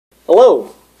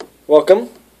Hello, welcome.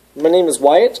 My name is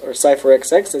Wyatt, or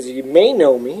CypherXX, as you may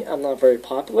know me. I'm not very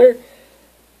popular,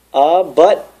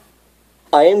 but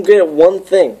I am good at one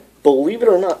thing. Believe it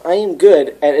or not, I am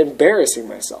good at embarrassing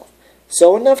myself.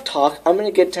 So enough talk, I'm going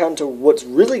to get down to what's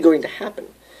really going to happen.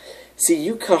 See,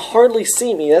 you can hardly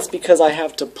see me. That's because I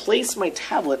have to place my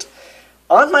tablet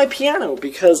on my piano,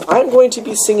 because I'm going to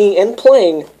be singing and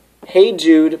playing Hey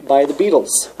Jude by the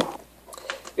Beatles.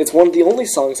 It's one of the only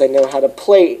songs I know how to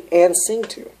play and sing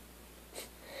to.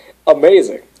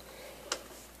 Amazing.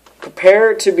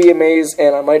 Prepare to be amazed,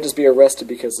 and I might just be arrested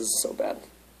because this is so bad.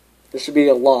 There should be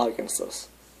a law against this.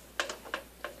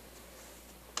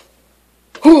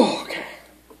 Whew, okay.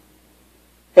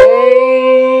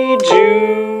 Hey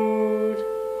Jude,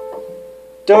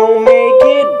 don't make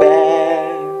it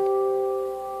bad.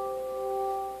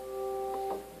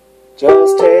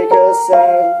 Just take a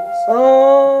sad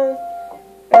song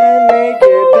and make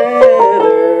it better.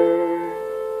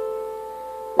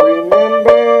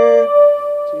 Remember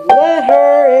to let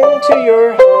her into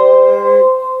your heart.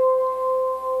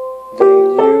 Then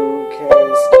you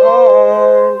can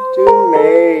start to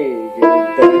make it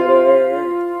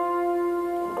better.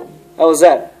 How was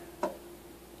that? It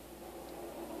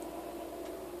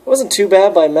wasn't too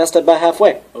bad, but I messed up by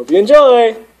halfway. Hope you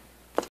enjoy!